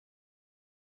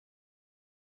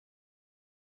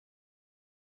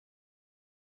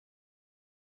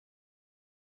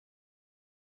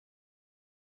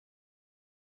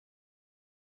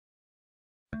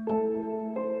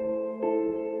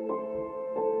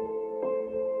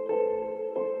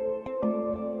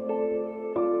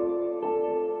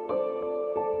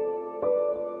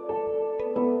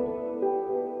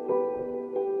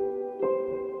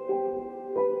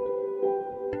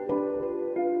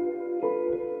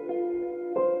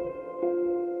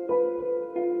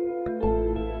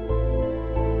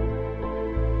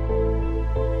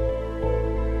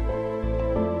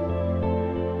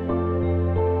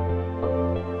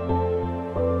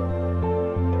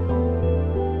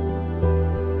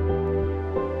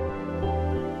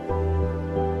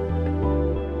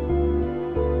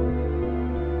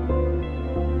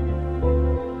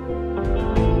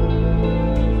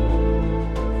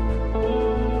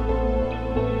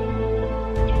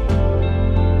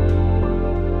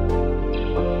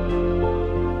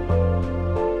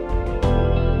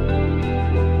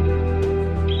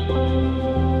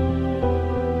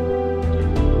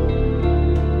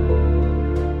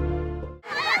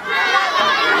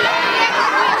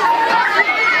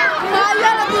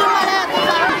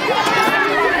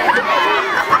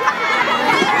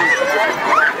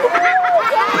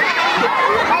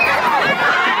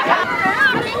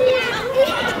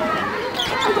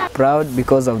proud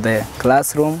because of the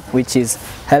classroom, which is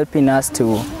helping us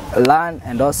to learn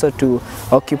and also to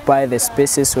occupy the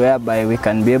spaces whereby we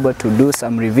can be able to do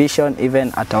some revision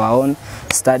even at our own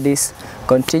studies.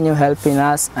 Continue helping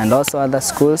us and also other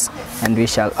schools, and we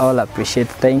shall all appreciate.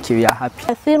 Thank you. We are happy.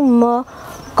 I feel more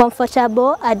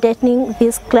comfortable attending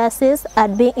these classes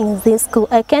and being in this school.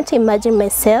 I can't imagine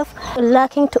myself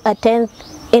lacking to attend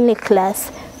any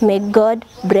class. May God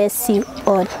bless you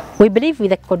all. We believe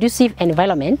with a conducive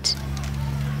environment,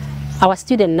 our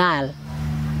student now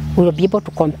will be able to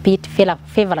compete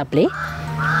favorably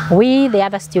with the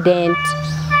other students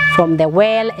from the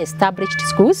well-established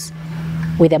schools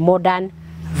with the modern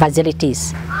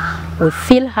facilities. We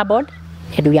feel humbled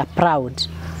and we are proud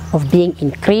of being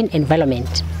in clean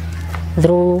environment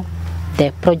through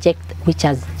the project which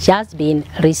has just been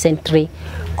recently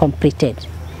completed.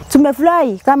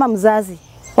 Tumefurahi kama mzazi.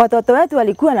 Watoto wetu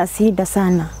walikuwa na shida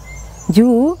sana.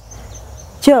 Juu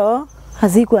choo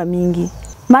hazikuwa mingi.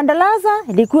 Madarasa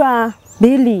ilikuwa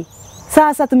 2.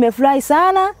 Sasa tumefurahi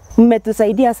sana,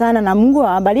 mmetusaidia sana na Mungu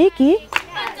awabariki.